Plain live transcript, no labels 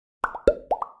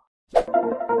Very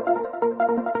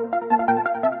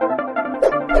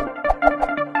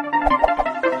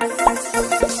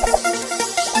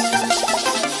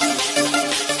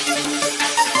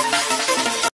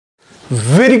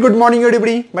good morning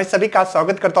everybody, मैं सभी का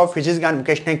स्वागत करता हूं फिजिक्स ज्ञान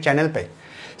मुकेश नायक चैनल पे।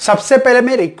 सबसे पहले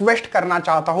मैं रिक्वेस्ट करना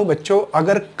चाहता हूं बच्चों,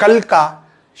 अगर कल का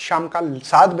शाम का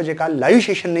 7 बजे का लाइव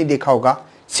सेशन नहीं देखा होगा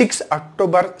 6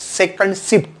 अक्टूबर सेकंड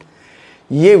शिफ्ट,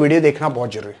 ये वीडियो देखना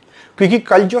बहुत जरूरी है। क्योंकि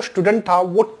कल जो स्टूडेंट था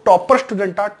वो टॉपर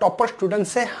स्टूडेंट था। टॉपर स्टूडेंट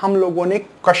से हम लोगों ने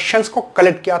क्वेश्चंस को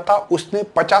कलेक्ट किया था। उसने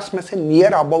 50 में से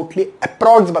नियर अबाउटली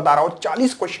अप्रॉक्स बता रहा हूं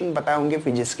 40 क्वेश्चन बताए होंगे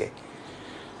फिजिक्स के,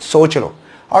 सोच लो।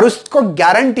 और उसको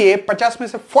गारंटी है 50 में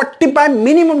से 45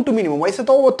 मिनिमम टू मिनिमम। वैसे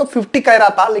तो वो तो 50 कह रहा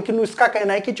था, लेकिन उसका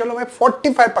कहना है कि चलो मैं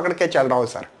 45 पकड़ के चल रहा हूं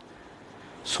सर।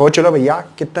 सोच लो भैया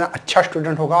कितना अच्छा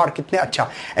स्टूडेंट होगा और कितने अच्छा।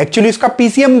 एक्चुअली उसका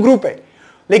पीसीएम ग्रुप है,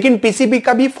 लेकिन पीसीबी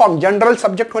का भी फॉर्म जनरल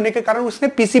सब्जेक्ट होने के कारण उसने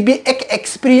पीसीबी एक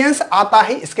एक्सपीरियंस आता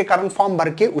है, इसके कारण फॉर्म भर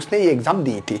के उसने ये एग्जाम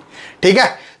दी थी। ठीक है,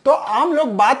 तो हम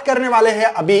लोग बात करने वाले हैं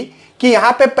अभी कि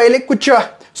यहां पे पहले कुछ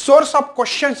सोर्स ऑफ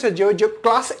क्वेश्चन से जो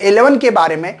क्लास 11 के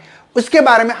बारे में, उसके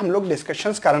बारे में हम लोग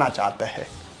डिस्कशंस करना चाहते हैं।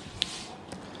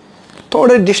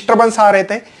 थोड़े डिस्टरबेंस आ रहे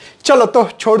थे, चलो तो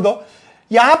छोड़ दो।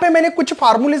 यहां पे मैंने कुछ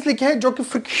फार्मूलेस लिखे हैं जो कि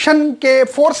फ्रिक्शन के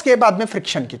फोर्स के बाद में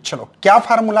फ्रिक्शन की। चलो क्या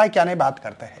फार्मूला है क्या नहीं बात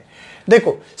करते हैं।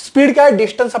 देखो स्पीड क्या है,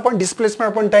 distance upon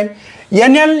displacement upon time.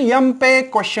 NLM पे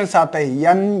क्वेश्चंस आते हैं।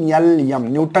 NLM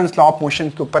Newton's law of motion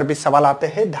के ऊपर भी सवाल आते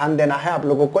हैं। ध्यान देना है आप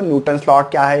लोगों को, न्यूटन्स लॉ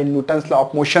क्या है, न्यूटन्स लॉ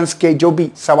ऑफ मोशंस के जो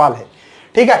भी सवाल है।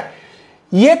 ठीक है,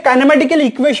 ये काइनेमेटिकल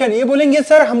इक्वेशन, ये बोलेंगे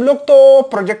सर हम लोग तो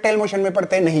प्रोजेक्टाइल मोशन में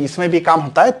पढ़ते हैं, नहीं इसमें भी काम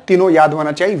होता है। तीनों याद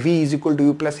होना चाहिए। v is equal to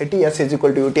you plus eighty, S is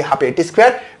equal to UT half eighty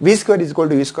square, we square is equal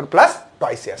to you square plus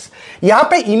twice S. यहां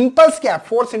पे इंपल्स क्या,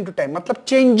 फोर्स इनटू टाइम, मतलब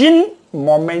चेंज इन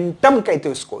मोमेंटम कहते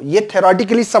हैं उसको। ये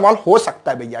theoretically सवाल हो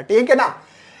सकता है भैया, ठीक है ना।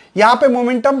 यहां पे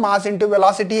मोमेंटम मास इनटू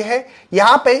वेलोसिटी है।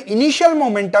 यहां पे initial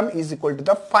momentum is equal to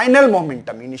the final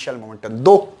momentum. Initial momentum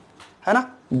दो है ना,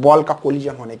 बॉल का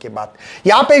कोलिजन होने के बाद।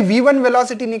 यहां पे v1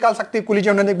 वेलोसिटी निकाल सकते हैं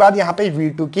कोलिजन होने के बाद, यहां पे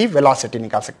v2 की वेलोसिटी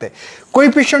निकाल सकते हैं।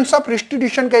 कोएफिशिएंट्स ऑफ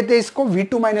रिस्टिट्यूशन कहते हैं इसको,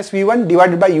 v2 minus v1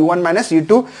 divided by u1 minus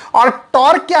u2। और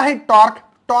टॉर्क क्या है,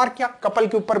 टॉर्क क्या, कपल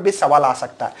के ऊपर भी सवाल आ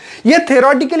सकता है। ये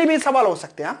थ्योरेटिकली भी सवाल हो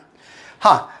सकते हैं।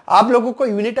 हाँ, आप लोगों को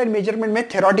यूनिट एंड मेजरमेंट में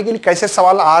थ्योरेटिकली कैसे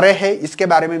सवाल आ रहे हैं इसके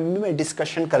बारे में भी मैं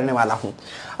डिस्कशन करने वाला हूं।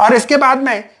 और इसके बाद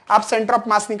में आप सेंटर ऑफ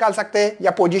मास निकाल सकते हैं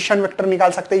या पोजीशन वेक्टर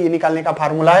निकाल सकते हैं, ये निकालने का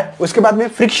फार्मूला है। उसके बाद में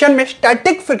फ्रिक्शन में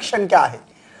स्टैटिक फ्रिक्शन क्या है,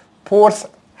 फोर्स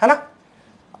है ना,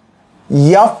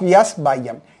 F S by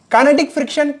M. Kinetic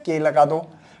friction के लगा दो।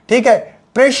 ठीक है,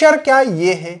 प्रेशर क्या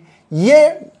ये है, ये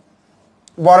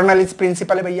बर्नौलीज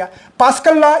प्रिंसिपल है भैया।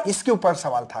 पास्कल लॉ इसके ऊपर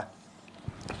सवाल था,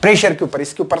 प्रेशर के ऊपर,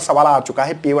 इसके ऊपर सवाल आ चुका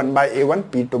है P1 bye A1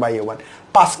 P2 bye A1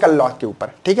 pascal law के ऊपर।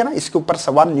 ठीक है ना, इसके ऊपर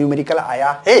सवाल न्यूमेरिकल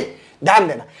आया है, ध्यान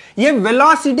देना। ये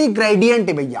वेलोसिटी ग्रेडियंट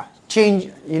है भैया, change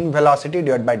in velocity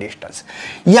divided by distance.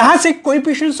 यहां से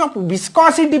कोएफिशिएंट्स ऑफ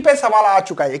विस्कोसिटी पे सवाल आ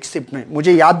चुका है एक शिफ्ट में,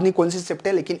 मुझे याद नहीं कौन सी शिफ्ट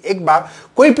है, लेकिन एक बार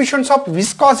कोएफिशिएंट्स ऑफ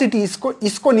विस्कोसिटी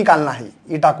इसको निकालना है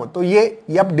ईटा को, तो ये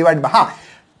एफ डिवाइड बाय, हाँ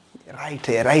राइट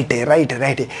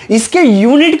है। इसके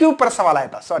यूनिट के ऊपर सवाल आया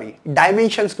था, सॉरी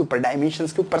डायमेंशंस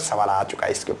के ऊपर सवाल आ चुका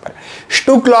है। इसके ऊपर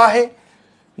स्टोक लॉ है,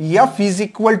 F is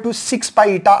equal to 6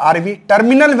 pi eta RV.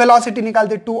 Terminal velocity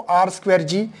निकालते 2r स्क्वायर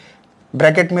जी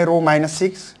ब्रैकेट में रो माइनस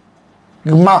 6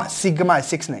 सिग्मा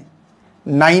 6 नहीं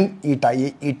 9 ईटा,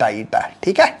 ये ईटा है।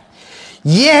 ठीक है,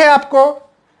 ये है आपको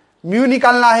म्यू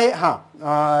निकालना है।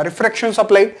 हाँ, रिफ्रैक्शन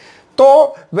ऑफ लाइट,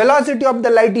 तो velocity of the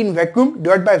light in vacuum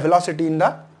divide by velocity in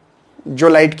the जो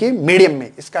लाइट के मीडियम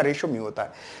में, इसका रेशो म्यू होता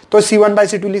है। तो C1 बाय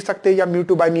C2 लिख सकते हैं या म्यू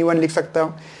 2 बाय म्यू 1 लिख सकते हो।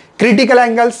 Critical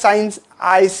angle sine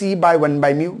IC bye 1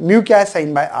 by mu, mu क्या है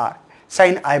sign bye R,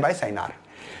 sign I by sine R।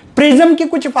 Prism के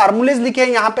कुछ फार्मूलेस लिखे हैं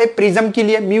यहां पे। प्रिज्म के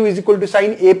लिए mu is equal to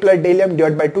sign A plus del M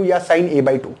divide by 2 या साइन A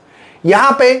बाय 2।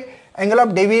 यहां पे एंगल ऑफ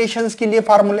डेविएशंस के लिए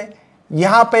फार्मूले,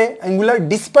 यहां पे एंगुलर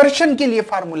डिस्पर्शन के लिए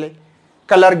फार्मूले,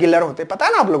 कलर गिलर होते पता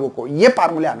है ना आप लोगों को, ये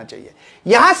फार्मूले आना चाहिए।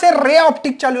 यहां से रे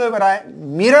ऑप्टिक चालू हो रहा है,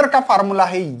 मिरर का फार्मूला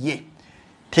है ये।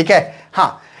 ठीक है,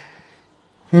 हाँ,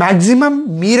 मैक्सिमम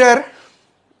मिरर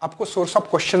आपको सोर्स ऑफ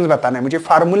क्वेश्चंस बताना है, मुझे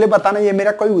फार्मूले बताना, ये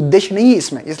मेरा कोई उद्देश्य नहीं है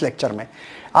इसमें, इस लेक्चर में।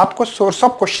 आपको सोर्स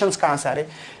ऑफ क्वेश्चंस कहां से आ रहे,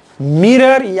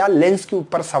 मिरर या लेंस के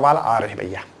ऊपर सवाल आ रहे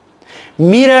भैया।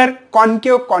 मिरर,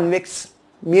 कॉनकेव, कॉन्वेक्स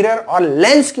मिरर और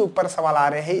लेंस के ऊपर सवाल आ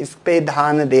रहे हैं, इस पे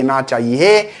ध्यान देना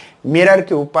चाहिए। मिरर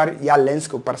के ऊपर या लेंस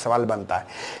के ऊपर सवाल बनता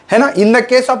है ना। In the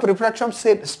case of refraction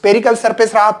से स्पेरिकल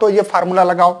सरफेस रहा तो ये फार्मूला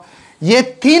लगाओ, ये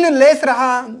तीन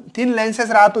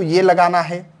लेंसेस रहा तो ये लगाना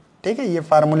है। ठीक है, ये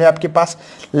फार्मूले आपके पास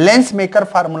लेंस मेकर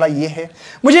फार्मूला ये है।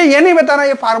 मुझे ये नहीं बताना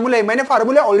ये फार्मूले, मैंने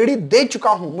फार्मूले ऑलरेडी दे चुका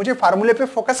हूं, मुझे फार्मूले पे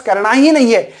फोकस करना ही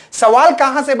नहीं है, सवाल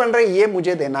कहां से बन रहे ये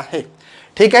मुझे देना है।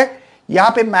 ठीक है,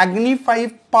 यहां पे मैग्नीफाई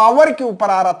पावर के ऊपर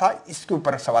आ रहा था, इसके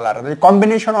ऊपर सवाल आ रहा था।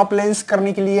 कॉम्बिनेशन ऑफ लेंस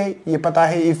करने के लिए ये पता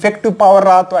है, इफेक्टिव पावर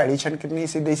रहा तो एडिशन कितनी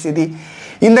सीधी सीधी।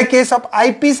 In the case of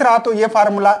eyepiece रहा तो ये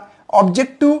formula,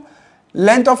 objective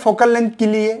length of focal length के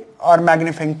लिए और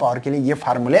मैग्नीफाइंग पावर के लिए ये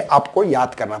फार्मूले आपको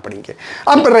याद करना पड़ेंगे।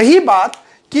 अब रही बात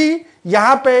कि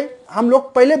यहां पे हम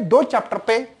लोग पहले 2 चैप्टर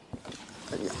पे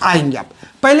आएंगे। आप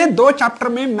पहले 2 चैप्टर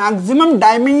में मैक्सिमम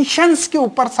डायमेंशंस के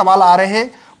ऊपर सवाल आ रहे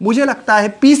हैं। मुझे लगता है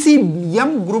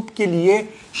पीसीएम ग्रुप के लिए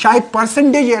शायद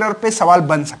परसेंटेज एरर पे सवाल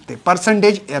बन सकते।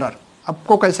 परसेंटेज एरर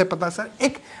आपको कैसे पता सर?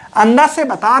 एक अंदाज से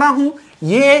बता रहा हूं,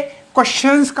 ये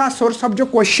क्वेश्चंस का सोर्स ऑफ जो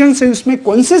क्वेश्चंस है उसमें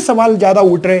कौन से सवाल ज्यादा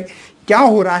उठ रहे, क्या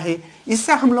हो रहा है,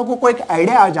 इससे हम लोगों को एक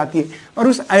आइडिया आ जाती है और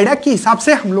उस आइडिया के हिसाब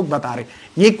से हम लोग बता रहे।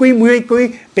 ये कोई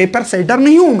पेपर सेटर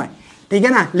नहीं हूं मैं, ठीक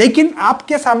है ना, लेकिन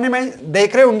आपके सामने मैं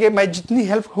देख रहे होंगे, मैं जितनी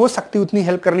हेल्प हो सकती उतनी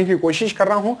हेल्प करने की कोशिश कर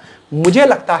रहा हूं। मुझे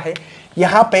लगता है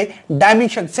यहां पे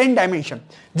डायमेंशन, सेम डायमेंशन,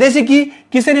 जैसे कि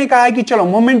किसी ने कहा है कि चलो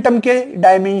मोमेंटम के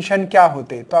डायमेंशन क्या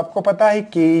होते, तो आपको पता है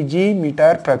केजी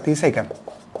मीटर प्रति second,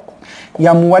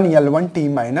 m1 l1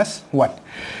 t-1।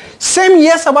 Same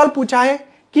ये सवाल पूछा है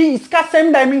कि इसका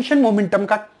सेम डायमेंशन मोमेंटम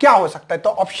का क्या हो सकता है, तो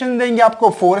ऑप्शन देंगे आपको,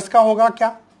 फोर्स का होगा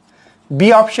क्या,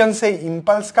 बी ऑप्शन से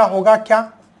इंपल्स का होगा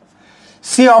क्या,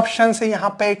 सी ऑप्शन से यहां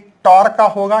पे टॉर्क का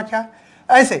होगा क्या,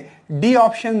 ऐसे डी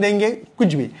ऑप्शन देंगे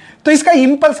कुछ भी। तो इसका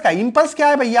इंपल्स क्या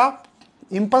है भैया,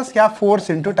 इंपल्स क्या, फोर्स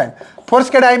इंटू टाइम। फोर्स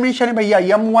के डायमेंशन है भैया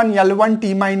m1 l1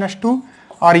 t-2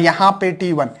 और यहां पे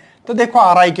t1। तो देखो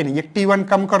आ रहा है कि नहीं, ये t1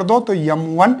 कम कर दो तो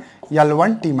m1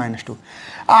 l1 t-2।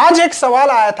 आज एक सवाल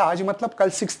आया था, आज मतलब कल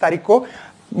 6 तारीख को,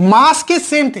 मास के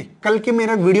सेम थे। कल के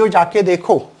मेरा वीडियो जाके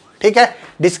देखो, ठीक है,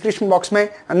 डिस्क्रिप्शन बॉक्स में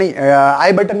नहीं,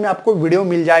 आई बटन में आपको वीडियो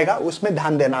मिल जाएगा, उसमें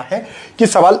ध्यान देना है कि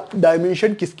सवाल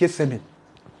डायमेंशन किसके सेम है।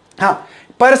 हाँ,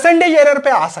 परसेंटेज एरर पे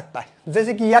आ सकता है,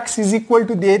 जैसे कि x इज इक्वल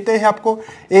टू देते हैं आपको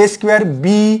a²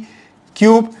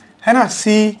 b³ है ना,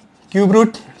 c³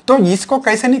 तो इसको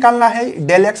कैसे निकालना है,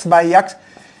 डेल x बाई x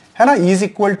है ना, is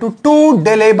equal to 2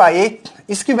 del a by a,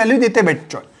 इसकी वैल्यू देते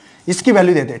बच्चों, इसकी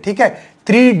वैल्यू देते, ठीक है,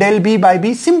 3 del b by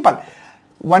b, simple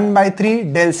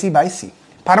 1/3 del c by c।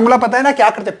 Formula पता है ना क्या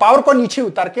करते, पावर को नीचे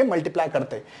उतार के मल्टीप्लाई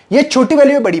करते, ये छोटी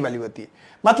वैल्यू है बड़ी वैल्यू होती है,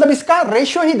 मतलब इसका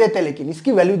रेशियो ही देते लेकिन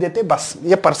इसकी वैल्यू देते, बस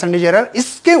ये परसेंटेज एरर,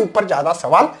 इसके ऊपर ज्यादा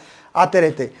सवाल आते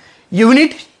रहते।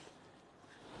 यूनिट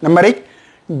नंबर 1,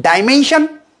 डायमेंशन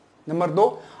नंबर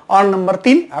 2 और नंबर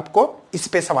 3 आपको इस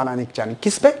पे सवाल आने चाहिए,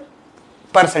 किस पे,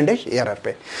 परसेंटेज एरर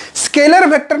पे। स्केलर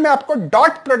वेक्टर में आपको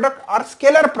डॉट प्रोडक्ट और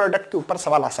स्केलर प्रोडक्ट के ऊपर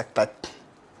सवाल आ सकता है।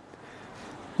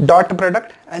 Dot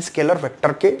product and scalar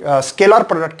vector के स्केलर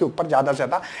प्रोडक्ट के ऊपर ज्यादा से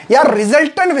ज्यादा, या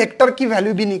रिजल्टेंट वेक्टर की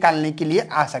वैल्यू भी निकालने के लिए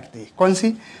आ सकती है। कौन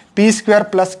सी, p²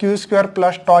 +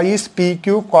 q² + toys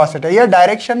pq cos θ, यह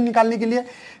डायरेक्शन निकालने के लिए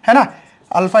है ना,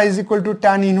 alpha is equal to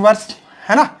tan inverse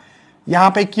है ना,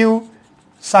 यहां पे q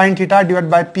sin θ divide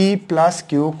by p +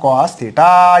 q cos θ,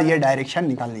 ये डायरेक्शन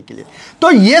निकालने के लिए।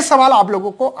 तो ये सवाल आप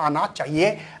लोगों को आना चाहिए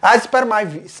एज पर माय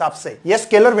हिसाब से। ये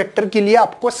स्केलर वेक्टर के लिए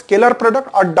आपको स्केलर प्रोडक्ट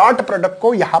और डॉट प्रोडक्ट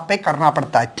को यहां पे करना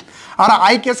पड़ता है, और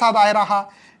i के साथ i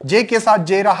रहा, j के साथ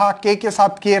j रहा, k के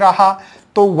साथ k रहा,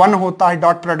 तो 1 होता है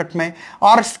डॉट प्रोडक्ट में,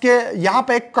 और इसके यहां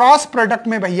पे क्रॉस प्रोडक्ट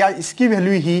में भैया इसकी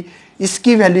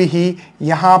वैल्यू ही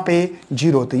यहां पे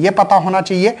 0 होती है। ये पता होना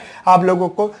चाहिए आप लोगों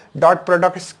को। डॉट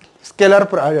प्रोडक्ट स्केलर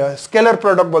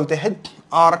प्रोडक्ट बोलते हैं,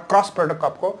 और क्रॉस प्रोडक्ट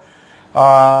आपको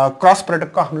क्रॉस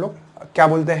प्रोडक्ट को हम लोग क्या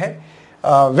बोलते हैं,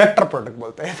 वेक्टर प्रोडक्ट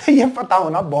बोलते हैं। तो ये पता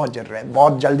होना बहुत जरूरी है,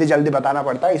 बहुत जल्दी बताना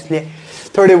पड़ता है, इसलिए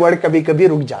थोड़े वर्ड कभी कभी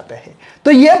रुक जाते हैं।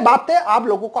 तो ये बातें आप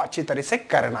लोगों को अच्छी तरह से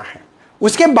करना है।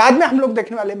 उसके बाद में हम लोग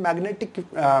देखने वाले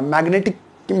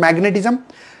मैग्नेटिज्म,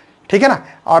 ठीक है ना,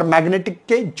 और मैग्नेटिक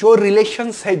के जो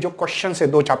रिलेशंस है, जो क्वेश्चंस है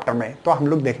 2 चैप्टर में, तो हम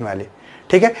लोग देखने वाले,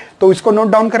 ठीक है। तो इसको नोट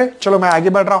डाउन करें। चलो मैं आगे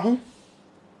बढ़ रहा हूं।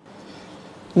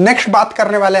 नेक्स्ट बात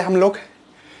करने वाले हम लोग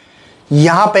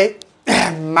यहां पे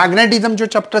मैग्नेटिज्म जो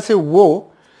चैप्टर से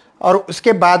वो, और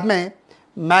उसके बाद में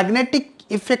magnetic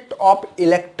effect of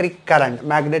electric current,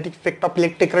 magnetic effect of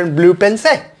electric current blue pen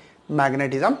से,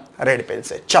 मैग्नेटिज्म रेड पेन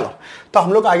से। चलो तो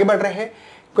हम लोग आगे बढ़ रहे हैं।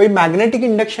 कोई मैग्नेटिक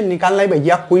इंडक्शन निकालना है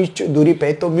भैया कोई दूरी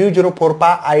पे, तो μ04 पा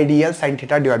ideal sin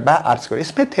θ divide by r²।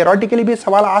 इसमें थ्योरेटिकली भी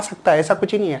सवाल आ सकता है, ऐसा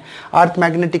कुछ ही नहीं है। अर्थ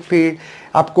मैग्नेटिक फील्ड,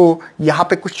 आपको यहाँ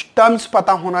पे कुछ टर्म्स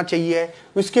पता होना चाहिए,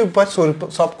 उसके ऊपर सॉल्व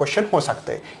क्वेश्चन हो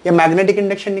सकते हैं। ये मैग्नेटिक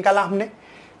इंडक्शन निकाला हमने,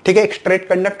 ठीक है, एक स्ट्रेट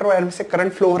कंडक्टर वायर में से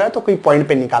करंट फ्लो हो रहा है, तो कोई पॉइंट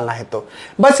पे निकालना है, तो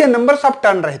बस ये नंबर्स ऑफ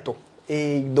टर्न रहे तो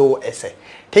 1 2 ऐसे,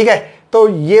 ठीक है। तो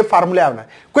ये फार्मूला आना है।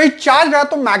 कोई चार्ज रहा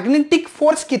तो मैग्नेटिक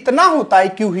फोर्स कितना होता है,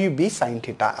 क्यू ही बी साइन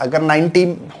थीटा। अगर 90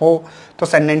 हो तो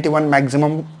साइन 91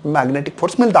 मैक्सिमम मैग्नेटिक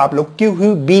फोर्स मिलता है। आप लोग क्यू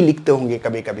ही बी लिखते होंगे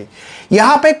कभी कभी।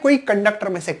 यहां पे कोई कंडक्टर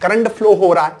में से करंट फ्लो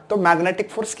हो रहा है तो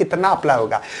मैग्नेटिक फोर्स कितना अप्लाई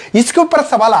होगा, इसके ऊपर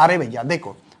सवाल आ रहे भैया।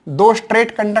 देखो, 2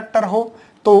 स्ट्रेट कंडक्टर हो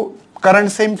तो करंट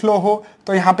सेम फ्लो हो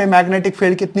तो यहां पे मैग्नेटिक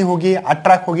फील्ड कितनी होगी,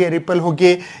 अट्रैक्ट होगी, रिपेल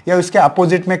होगी, या उसके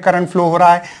अपोजिट में करंट फ्लो हो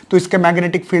रहा है तो इसके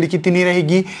मैग्नेटिक फील्ड कितनी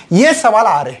रहेगी, ये सवाल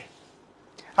आ रहे हैं।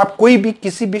 अब कोई भी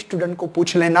किसी भी स्टूडेंट को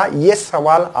पूछ लेना, ये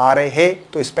सवाल आ रहे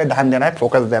हैं तो इस पे ध्यान देना है,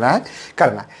 फोकस देना है,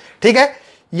 करना है, ठीक है।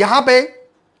 यहां पे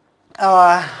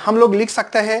हम लोग लिख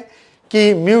सकते हैं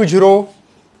कि mu 0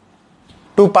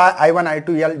 2 pi I1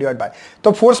 I2 L divide by,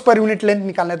 तो फोर्स पर यूनिट लेंथ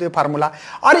निकालना है तो ये फार्मूला।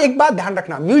 और एक बात ध्यान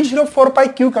रखना, म्यू 0 4 पाई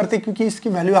क्यों करते, क्योंकि इसकी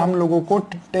वैल्यू हम लोगों को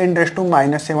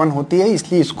 10⁻⁻7 होती है,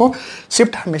 इसलिए इसको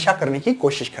शिफ्ट हमेशा करने की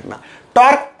कोशिश करना।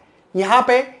 टॉर्क यहां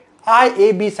पे I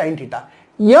AB sin थीटा।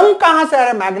 यम कहां से आ रहा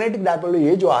है, मैग्नेटिक डायपोल,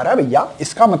 ये जो आ रहा है भैया,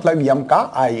 इसका मतलब यम का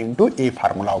I इंटू ए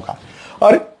फार्मूला होगा।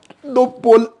 और 2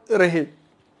 पोल रहे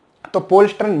तो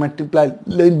poles turn multiply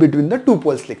length between the 2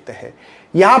 poles लिखते हैं।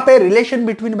 यहां पे रिलेशन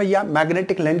बिटवीन भैया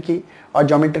मैग्नेटिक लेंथ की और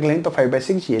ज्योमेट्रिक लेंथ तो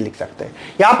 5/6 ये लिख सकते हैं।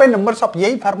 यहां पे नंबर्स ऑफ,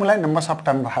 यही फार्मूला है, नंबर्स ऑफ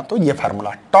टर्न रहा तो ये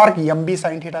formula. Torque M B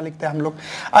sine theta लिखते हैं हम लोग।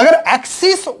 अगर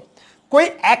एक्सिस, कोई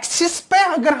एक्सिस पे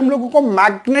अगर हम लोगों को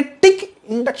मैग्नेटिक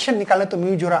इंडक्शन निकालना तो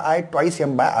mu 0 I twice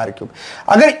m bye r cube.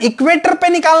 अगर इक्वेटर पे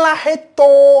निकालना है तो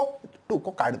 2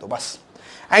 को काट दो बस।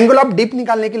 एंगल ऑफ डिप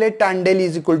निकालने के लिए tan del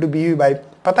is equal to be bye,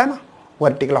 पता है ना,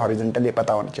 वर्टिकल हॉरिजॉन्टल, ये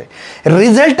पता होना चाहिए।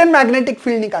 रिजल्टेंट मैग्नेटिक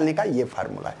फील्ड निकालने का ये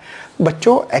फार्मूला है।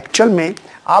 बच्चों एक्चुअल में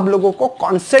आप लोगों को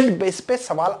कॉन्सेप्ट बेस पे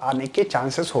सवाल आने के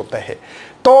चांसेस होते हैं,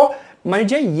 तो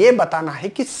मुझे ये बताना है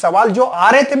कि सवाल जो आ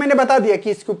रहे थे मैंने बता दिया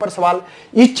कि इसके ऊपर सवाल,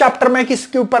 इस चैप्टर में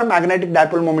किसके ऊपर, मैग्नेटिक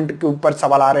डायपोल मोमेंट के ऊपर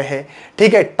सवाल आ रहे हैं,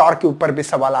 ठीक है। टॉर्क के ऊपर भी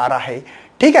सवाल आ रहा है,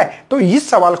 ठीक है। तो इस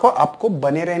सवाल को आपको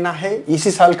बने रहना है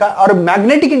इसी साल का। और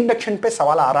मैग्नेटिक इंडक्शन पे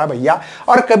सवाल आ रहा है भैया,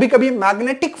 और कभी कभी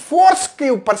मैग्नेटिक फोर्स के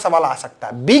ऊपर सवाल आ सकता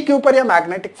है, बी के ऊपर या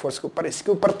मैग्नेटिक फोर्स के ऊपर।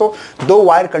 इसके ऊपर तो 2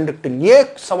 वायर कंडक्टिंग, ये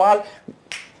सवाल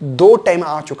 2 टाइम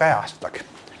आ चुका है आज तक,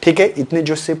 ठीक है। इतने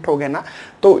जो शिफ्ट हो गए ना,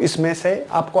 तो इसमें से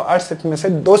आपको 8 शिफ्ट में से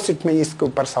 2 शिफ्ट में इसके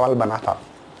ऊपर सवाल बना था।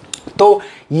 तो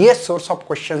ये सोर्स ऑफ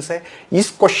क्वेश्चन है, इस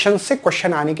क्वेश्चन से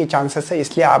क्वेश्चन आने के चांसेस है,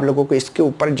 इसलिए आप लोगों को इसके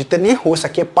ऊपर जितने हो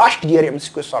सके पास्ट ईयर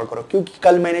एमसीक्यू सॉल्व करो। क्योंकि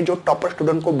कल मैंने जो टॉपर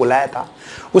स्टूडेंट को बुलाया था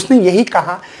उसने यही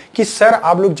कहा कि सर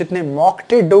आप लोग जितने मॉक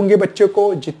टेस्ट दोगे बच्चों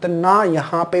को, जितना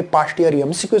यहाँ पे पास्ट ईयर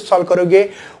एमसीक्यू सॉल्व करोगे,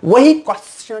 वही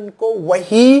क्वेश्चन को,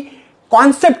 वही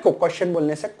कॉन्सेप्ट को, क्वेश्चन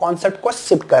बोलने से कॉन्सेप्ट को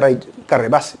शिफ्ट कर रहे,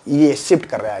 बस ये शिफ्ट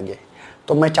कर रहे आगे।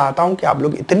 तो मैं चाहता हूं कि आप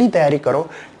लोग इतनी तैयारी करो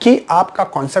कि आपका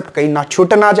कॉन्सेप्ट कहीं ना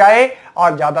छूट ना जाए,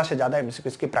 और ज्यादा से ज्यादा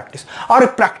एमसीक्यूज की प्रैक्टिस, और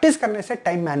प्रैक्टिस करने से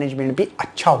टाइम मैनेजमेंट भी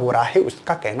अच्छा हो रहा है,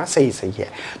 उसका कहना सही है।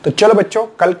 तो चलो बच्चों,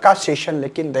 कल का सेशन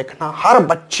लेकिन देखना, हर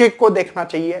बच्चे को देखना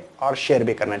चाहिए और शेयर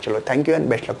भी करना। चलो, thank you and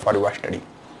best luck for your study.